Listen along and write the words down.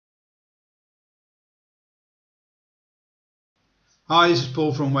Hi, this is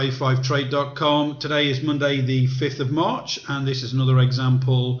Paul from Wave5trade.com. Today is Monday the 5th of March and this is another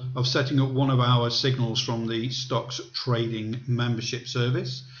example of setting up one of our signals from the stocks trading membership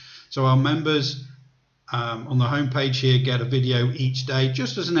service. So our members on the home page here get a video each day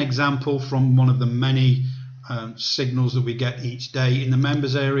just as an example from one of the many signals that we get each day. In the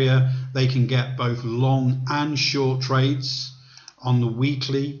members area they can get both long and short trades on the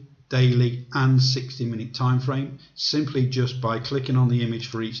weekly, daily and 60-minute time frame simply just by clicking on the image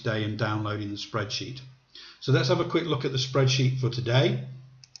for each day and downloading the spreadsheet. So let's have a quick look at the spreadsheet for today.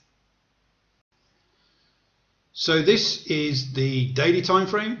 So this is the daily time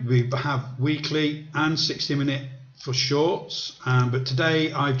frame. We have weekly and 60-minute for shorts, but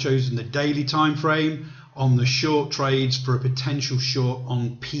today I've chosen the daily time frame on the short trades for a potential short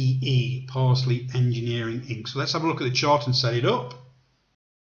on PE, Parsley Engineering Inc. So let's have a look at the chart and set it up.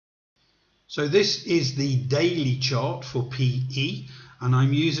 So this is the daily chart for PE, and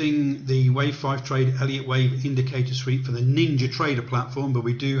I'm using the Wave5trade Elliott Wave Indicator Suite for the Ninja Trader platform, but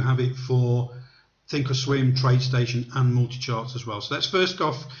we do have it for Thinkorswim, TradeStation and multi-charts as well. So let's first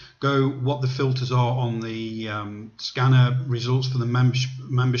off go what the filters are on the scanner results for the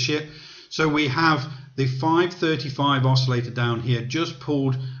membership. So we have the 535 oscillator down here just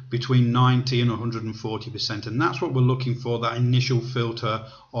pulled between 90 and 140%, and that's what we're looking for, that initial filter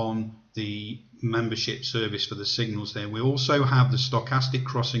on the membership service for the signals there. We also have the stochastic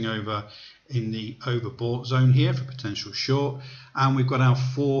crossing over in the overbought zone here for potential short, and we've got our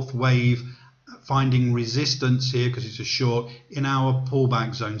fourth wave finding resistance here because it's a short in our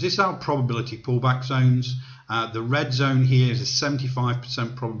pullback zones. This is our probability pullback zones. The red zone here is a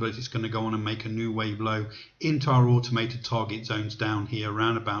 75% probability it's going to go on and make a new wave low into our automated target zones down here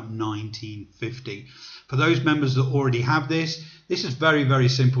around about 1950. For those members that already have this is very, very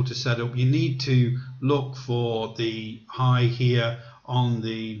simple to set up. You need to look for the high here on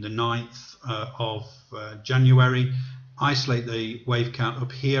the 9th of January, isolate the wave count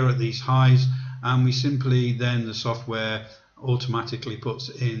up here at these highs, and we simply then the software automatically puts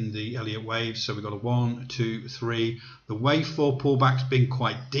in the Elliott wave. So we've got a 1, 2, 3. The wave 4 pullback's been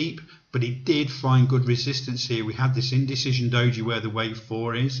quite deep, but it did find good resistance here. We had this indecision doji where the wave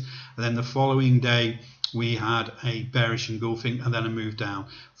 4 is, and then the following day we had a bearish engulfing and then a move down.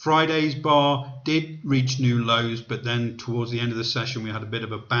 Friday's bar did reach new lows, but then towards the end of the session we had a bit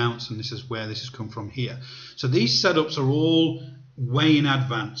of a bounce, and this is where this has come from here. So these setups are all way in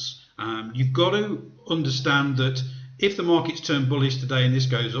advance. You've got to understand that if the markets turn bullish today and this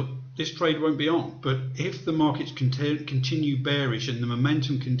goes up, this trade won't be on. But if the markets continue bearish and the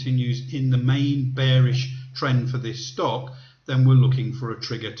momentum continues in the main bearish trend for this stock, then we're looking for a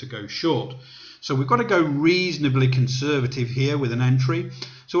trigger to go short. So we've got to go reasonably conservative here with an entry.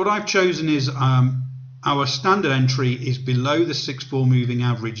 So what I've chosen is our standard entry is below the 6-4 moving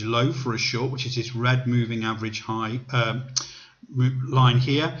average low for a short, which is this red moving average high line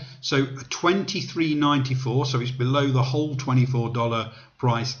here. So 23.94, so it's below the whole $24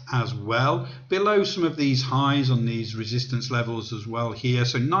 price as well, below some of these highs on these resistance levels as well here.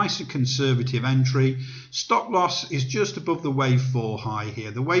 So nice and conservative entry. Stop loss is just above the wave 4 high here.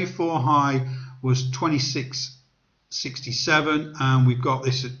 The wave 4 high was 26.67 and we've got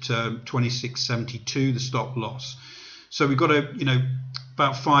this at 26.72, the stop loss. So we've got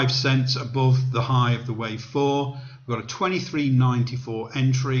about 5 cents above the high of the wave 4. We've got a 23.94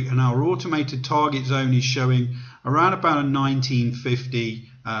 entry, and our automated target zone is showing around about a 1950,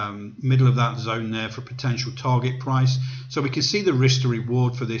 middle of that zone there for potential target price. So we can see the risk to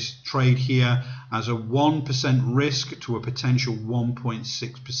reward for this trade here as a 1% risk to a potential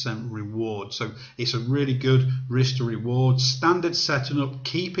 1.6% reward. So it's a really good risk to reward. Standard setting up,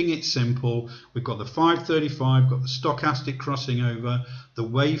 keeping it simple. We've got the 535, got the stochastic crossing over, the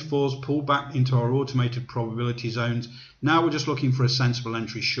wave 4s pull back into our automated probability zones. Now we're just looking for a sensible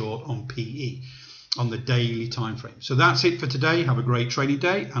entry short on PE on the daily time frame. So that's it for today. Have a great trading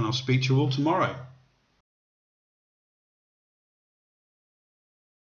day, and I'll speak to you all tomorrow.